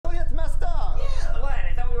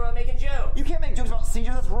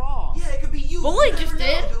seizure? That's wrong. Yeah, it could be you. Bully just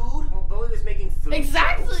did. Dude. Well, Bully was making food.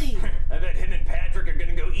 Exactly. I bet him and Patrick are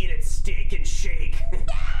gonna go eat at Steak and Shake.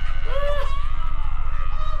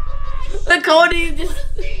 The Cody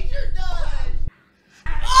just. Seizure done.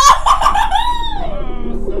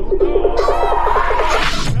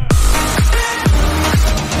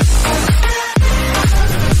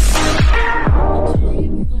 Today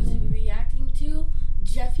we're going to be reacting to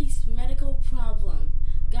Jeffy's medical problem.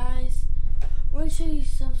 Guys, make sure you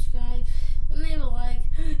subscribe and leave a like,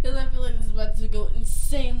 because I feel like this is about to go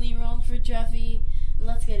insanely wrong for Jeffy.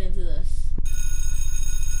 Let's get into this.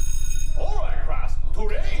 Alright, class.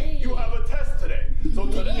 Today, you have a test today. So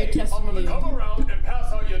today, I'm going to come around and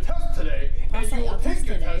pass out your test today. And you will take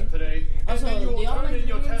your test today. And then you will turn in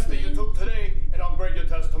your test that you took today. And I'll grade your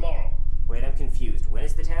test tomorrow. Wait, I'm confused. When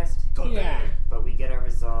is the test? Today. Yeah. But we get our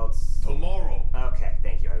results Tomorrow. Okay,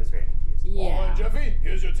 thank you. I was very confused. Yeah. Alright, Jeffy,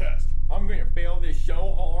 here's your test. I'm going to fail this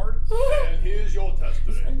so hard. And here's your test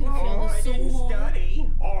today. I didn't study.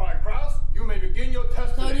 Alright, class. You may begin your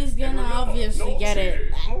test today. Cody's And gonna remember, obviously no get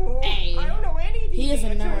it. cheating. Hey. I don't know any of these He is a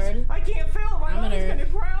answers. nerd. I can't fail. My I'm a mom's nerd. gonna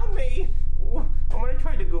ground me. I'm gonna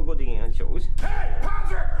try to Google the answers. Hey,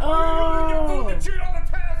 Patrick! Are you using your phone to cheat on the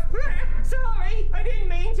test? Sorry, I didn't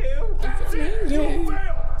mean to. That's it! You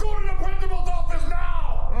failed! Go to the principal's office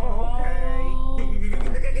now! Okay.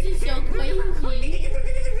 This is so crazy.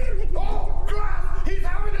 Oh, class! He's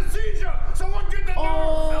having a seizure! Someone get the nurse!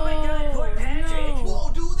 Oh my God, poor Patrick. no.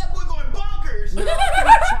 Whoa, dude, that boy going bonkers. You're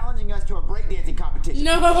challenging us to a breakdancing competition.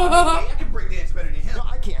 Hey, No. I can break dance better than him. No,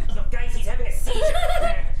 I can't. No, guys, he's having a seizure.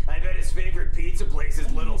 I bet his favorite pizza place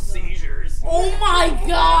is Little Seizures. Oh my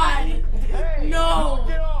God. Hey! No.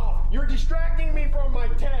 Get off! You're distracting me from my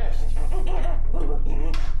test!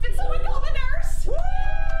 Did someone call the nurse?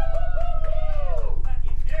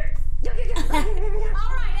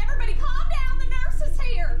 All right, everybody calm down. The nurse is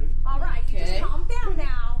here. All right, you Okay. just calm down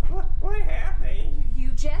now. What happened? You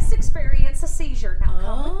just experienced a seizure. Now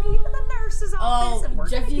come with me to the nurse's office and we're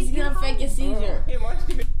Jeffy's gonna gonna fake a seizure. It must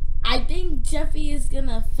have been. I think Jeffy is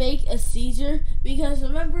gonna fake a seizure because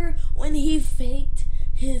remember when he faked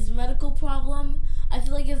his medical problem? I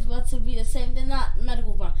feel like it's about to be the same thing. Not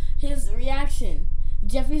medical problem. His reaction.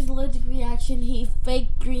 Jeffy's allergic reaction. He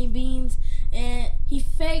faked green beans and he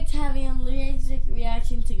faked having an allergic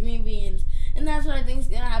reaction to green beans. And that's what I think is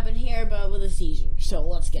gonna happen here, but with a seizure. So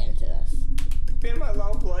let's get into this. Been my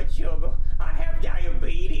low blood sugar. I have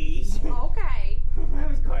diabetes. Okay. That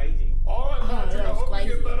was crazy. Alright, Patrick, that I was hope you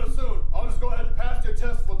get crazy. better soon. I'll just go ahead and pass your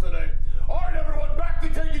test for today. Alright, everyone, back to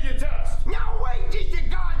taking your test. Now wait just a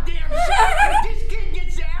goddamn second. This kid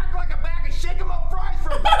gets to act like a bag of shake-em-up fries for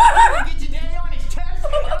a birthday. He gets an A on his test,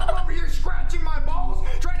 and I'm over here scratching my balls,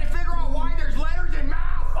 trying to figure out why there's letters in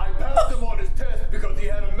math. I passed him on his test because he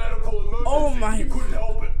had a medical emergency. Oh my- He couldn't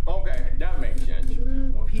help it. Okay, that makes sense.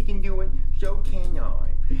 Well, if he can do it, so can I.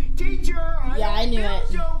 Teacher, I knew don't it.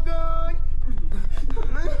 feel so good.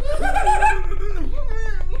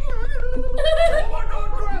 Oh my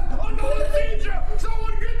God, Chris! Another seizure!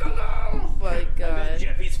 Someone get the nurse! My I bet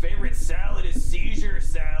Jeffy's favorite salad is seizure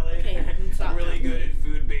salad. Okay, stop I'm really now. good at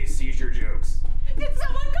food-based seizure jokes. Did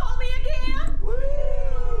someone call me again?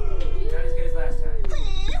 Not as good as last time.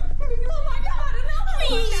 Oh my God, another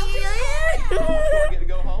one. Now just calm down. I get to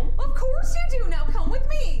go home? Of course you do. Now come with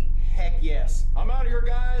me. Heck yes. I'm out of here,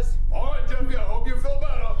 guys. All right, Jeffy, I hope you feel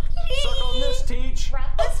better. Suck on this, teach. Right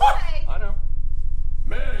this way. I know.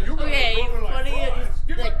 Man, you guys Okay, are running funny like flies.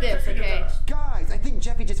 Get like back to this, taking your okay? test. Guys, I think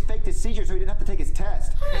Jeffy just faked his seizure so he didn't have to take his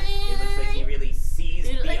test. It looks like he really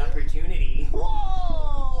seized the opportunity.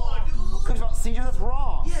 Whoa! Comes about seizure? That's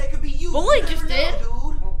wrong. Yeah, it could be you. Bully You just never know, did. dude.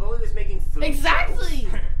 Well, Bully was making food. Exactly.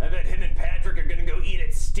 I bet him and Patrick are gonna go eat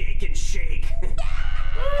at Steak and Shake.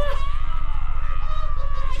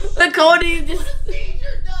 The Cody just.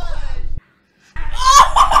 Seizure done.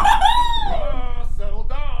 Settle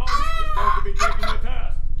down. You're supposed to be taking your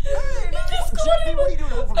test. Jeffy, what are you doing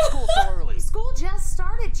home from school so early? School just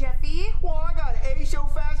started, Jeffy. Well, I got an A so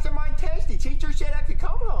fast in my test, the teacher said I could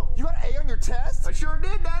come home. You got an A on your test? I sure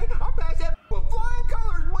did, Dad. I passed that with flying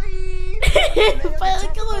colors, please. By the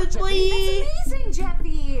colors, please. Amazing,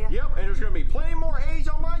 Jeffy. Yep, and there's going to be plenty more A's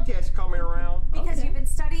on my test coming around. Because you've been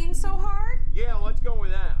studying so hard? Yeah, let's go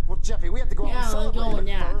with that. Well, Jeffy, we have to go out Yeah, and we're celebrate. going, But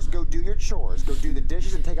yeah. first, go do your chores. Go do the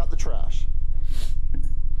dishes and take out the trash.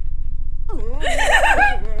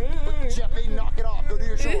 Jeffy, knock it off. Go do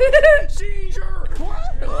your chores. Seizure.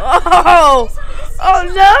 What? Oh!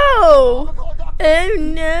 Oh no! Call a doctor. Oh Hey,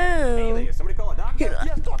 no! Leo, somebody call a doctor.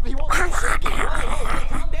 Yes, doctor, he wants me shaking.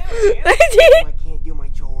 Calm down, champ. I can't do my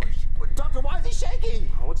chores. Doctor, why is he shaking?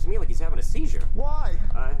 Oh, looks to me like he's having a seizure. Why?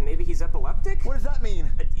 Maybe he's epileptic? What does that mean?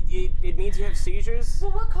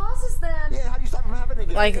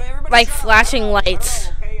 like flashing lights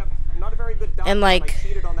and like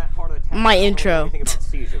my intro.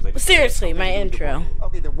 Seriously, my intro.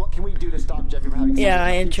 Okay, then what can we do to stop Jeffy from having Yeah,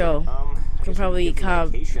 my intro. Can probably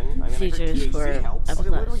cause seizures for Okay,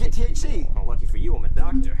 where do we get THC? Well, lucky for you, I'm a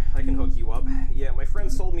doctor. I can hook you up. Yeah, my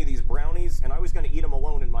friend sold me these brownies, and I was going to eat them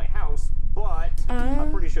alone in my house, but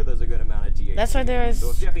I'm pretty sure there's a good amount of THC. That's why there is. So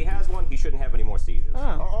if Jeffy has one, he shouldn't have any more seizures.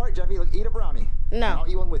 Oh. All right, Jeffy, look, eat a brownie. No. I'll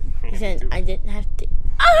eat one with you. He said I didn't have to.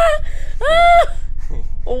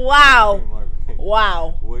 Wow.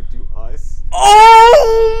 Wow. What do us?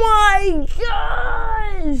 Oh my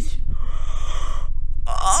gosh.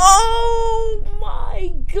 Oh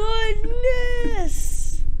my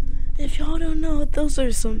goodness. If y'all don't know, those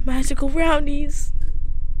are some magical brownies.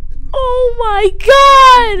 Oh my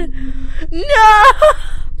god. No.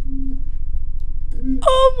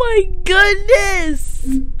 Oh my goodness.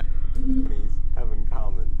 Have in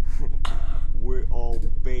common. We're all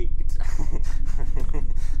baked.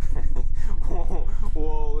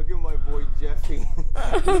 Whoa, look at my boy Jeffy.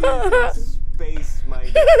 He's in space, my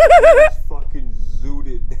guy. He's fucking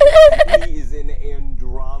zooted. He is in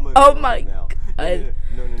Andromeda. Oh my god.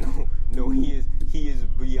 No, he is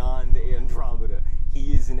beyond Andromeda.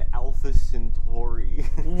 He is an Alpha Centauri.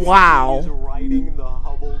 Wow. He is riding the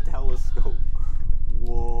Hubble telescope.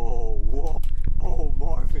 Whoa. Oh,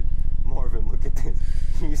 Marvin, look at this.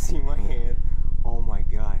 You see my hand? Oh my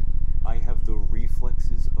god. I have the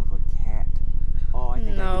reflexes of a cat. Oh, I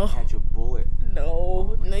think I could catch a bullet.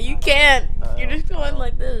 No, no, you can't. You're just going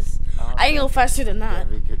like this. I can go faster than that.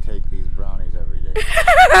 Jeffy could take these brownies every day.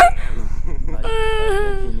 I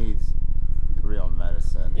think he needs real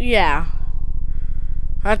medicine. Yeah.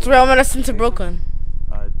 That's real medicine to Brooklyn.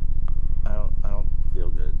 I don't feel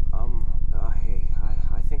good. Hey,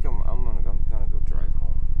 I think I'm gonna go drive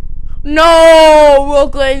home. No,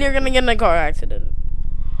 Brooklyn, you're gonna get in a car accident.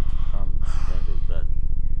 I'm gonna go to bed.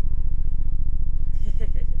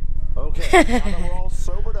 Okay, now that we're all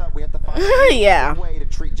sobered up, we have to find a way to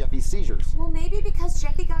treat Jeffy's seizures. Well, maybe because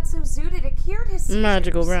Jeffy got so zooted, it cured his seizures.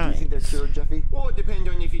 Magical Do you brownie. think they're cured, Jeffy? Well, it depends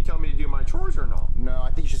on if you tell me to do my chores or not. No, I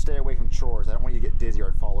think you should stay away from chores. I don't want you to get dizzy or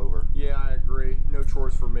I'd fall over. Yeah, I agree. No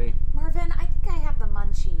chores for me. Marvin, I think I have the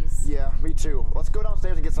munchies. Yeah, me too. Let's go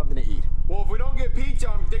downstairs and get something to eat. Well, if we don't get pizza,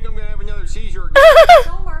 I think I'm gonna have another seizure again.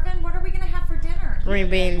 So, Marvin, what are we going to have for dinner? Green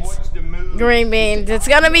beans. What's the move? Green beans. It's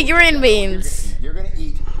gonna be green beans. You're gonna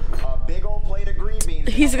eat a big old plate of green beans.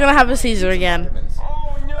 He's gonna have a seizure again.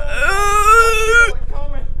 Oh no! I feel it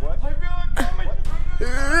coming. What? I feel it coming.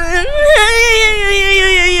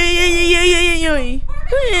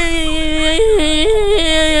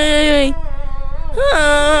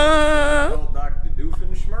 Well, Dr.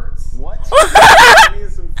 Doofenshmirtz. What?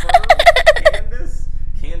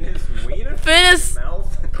 Candace Wiener. Finish.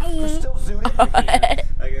 Mouth. You're still zooted?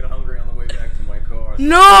 I get hungry on the way back to my car.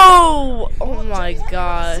 No! Oh my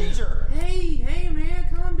god. Seizure. Hey, man,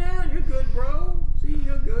 calm down. You're good, bro. See,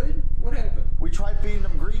 you're good. What happened? We tried feeding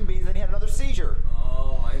him green beans and he had another seizure.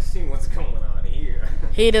 Oh, I see what's going on here.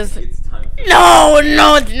 He does. It's time for No,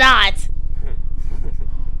 it's not.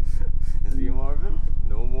 See, Marvin?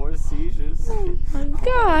 No more seizures. Oh my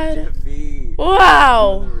god. Jeffy.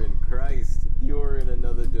 Wow. Brother in Christ, you're in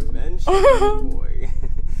another dimension, boy.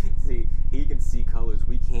 See, he can see colors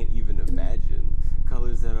we can't even imagine.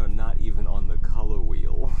 Colors that are not even on the color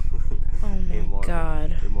wheel. Oh my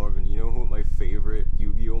god. Hey Marvin, you know who my favorite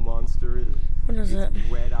Yu-Gi-Oh monster is? What is it?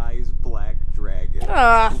 Red Eyes Black Dragon.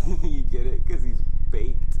 Ah. You get it? Because he's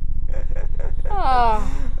baked. Ah.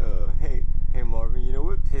 Hey Marvin, you know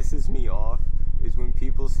what pisses me off is when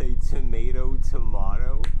people say tomato.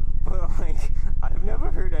 But like, I've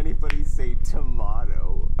never heard anybody say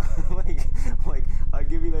tomato. like I'll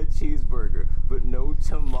give you that cheeseburger, but no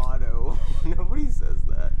tomato. Nobody says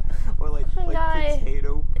that. Or like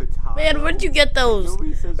potato. Man, where'd you get those?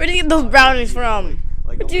 Nobody says Where'd you get those brownies from?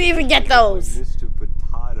 Where'd you even get those? Mr.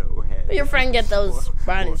 Potato Head. Where'd your friend get those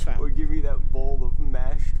brownies from? Or give me that bowl of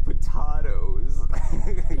mashed potatoes.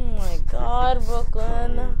 Oh my god,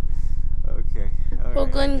 Brooklyn. Okay. All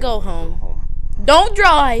Brooklyn, right, go okay, home. Don't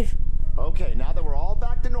drive. Okay, now that we're all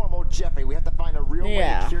back to normal, Jeffy, we have to find a real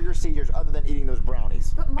way to cure your seizures other than eating those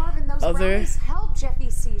brownies. But Marvin, those brownies help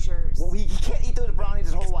Jeffy's seizures. Well, he can't eat those brownies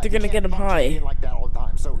his whole life. They're gonna get him high. Being like that all the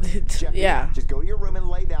time. So, Jeffy, just go to your room and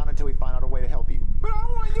lay down until we find out a way to help you. But I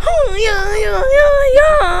want to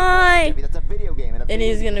Jeffy, that's a video game, and, And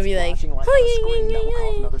he's gonna be like, flashing lights on the screen that will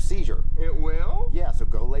cause another seizure. It will? Yeah, so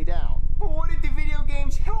go lay down. But what if the video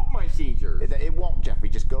games help my seizures? It won't, Jeffy.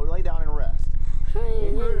 Just go lay down and rest.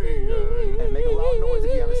 And make a loud noise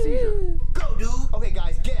if you have a seizure. Go, dude. Okay,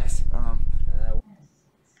 guys, guess.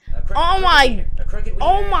 Oh my crooked wiener.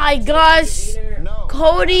 Oh my gosh. No.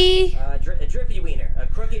 Cody. A drippy wiener. A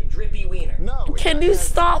crooked, drippy wiener. No. Can you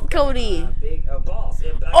stop, Cody? Big balls.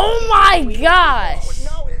 Oh my gosh.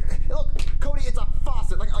 No. Look, Cody, it's a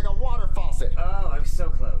faucet, like a water faucet. Oh, I'm so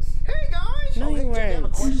close. Hey guys! No, you I have a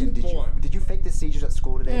weren't. question. Did you fake the seizures at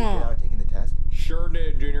school today to get out taking the test? Sure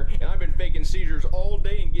did, Junior. And I've been faking seizures all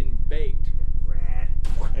day and getting baked.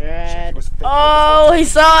 Red. Oh, he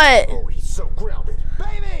saw it. Oh, he's so grounded.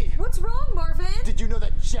 Baby! What's wrong, Marvin? Did you know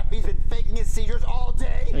that Jeffy's been faking his seizures all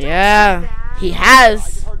day? Yeah, he I has.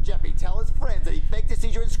 just heard Jeffy tell his friends that he faked a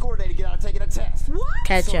seizure in school today to get out taking a test. What?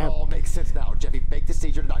 Catch So it up. all makes sense now. Jeffy faked the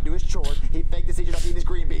seizure to not do his chores. He faked the seizure to not eat his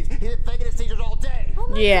green beans. He's been faking his seizures all day. Oh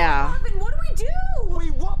my Yeah. God, Marvin, what do we do?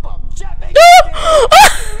 We whoop him, Jeffy!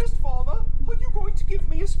 Dearest father, are you going to give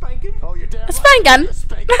me a spanking? Oh, you're damn right. Spankin'. You're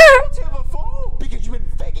spanking. What's ever for? Because you've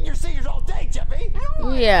been faking your seizures all day, Jeffy.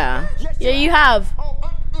 Yeah. Yes, Yeah, you have. Oh,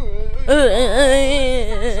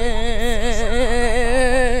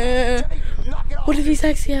 Jeffy, knock it off. What if he's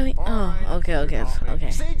actually having? Oh,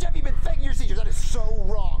 okay. See, Jeffy, you've been faking your seizures. That is so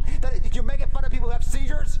wrong. You're making fun of people who have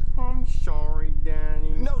seizures? I'm sorry, Danny.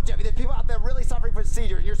 No, Jeffy, there's people out there really suffering from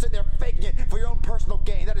seizures. You're sitting there faking it for your own personal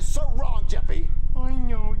gain. That is so wrong, Jeffy. I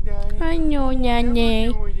know, Danny. I know, Nanny.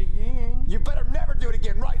 Do it again. You better never do it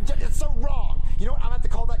again, right? Jeffy, it's so wrong. You know what? I'm going to have to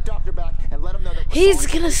call that doctor back and let him know that He's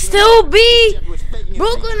gonna still be. Jeffy was faking his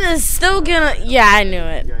Brooklyn seizures. is still gonna. Yeah, I knew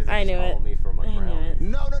it. You guys I knew just it. call me for my I knew brownie. it.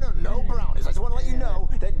 No brownies. I just want to let you know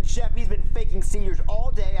that Jeffy's been faking seizures all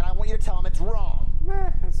day, and I want you to tell him it's wrong.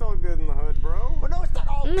 It's all good in the hood, bro. But no, it's not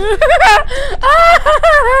all good.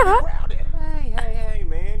 Grounded. Hey,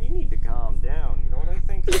 man, you need to calm down. You know what I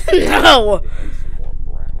think? No. Some more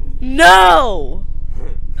brownie. No.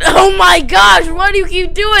 Oh my gosh! Why do you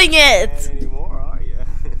keep doing it? Not anymore, are you?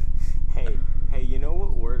 hey, you know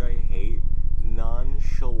what word I hate?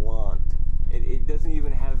 Nonchalant. It doesn't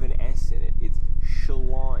even have an S in it. It's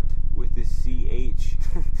chalant with a CH.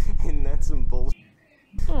 And that's some bullshit.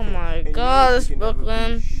 Oh my And you gosh, can never be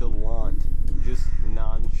Brooklyn. chalant, just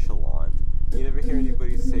nonchalant. You never hear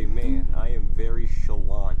anybody say, man, I am very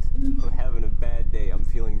chalant. I'm having a bad day. I'm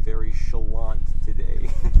feeling very chalant today.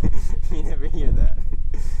 You never hear that.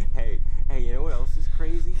 Hey, you know what else is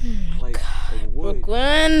crazy? Like wood.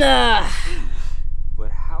 Brooklyn. Trees,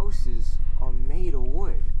 but houses are made of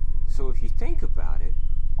wood. So if you think about it,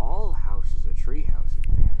 all houses are tree houses,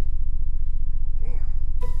 man.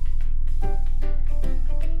 Damn.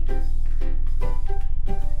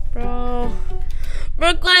 Bro.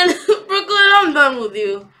 Brooklyn, I'm done with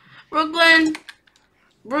you. Brooklyn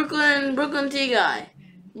T guy.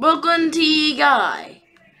 Brooklyn T guy.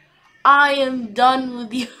 I am done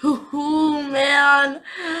with you, man.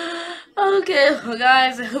 Okay, well,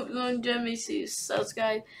 guys, I hope you enjoyed me. See you,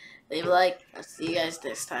 subscribe, leave a like. I'll see you guys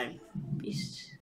next time. Peace.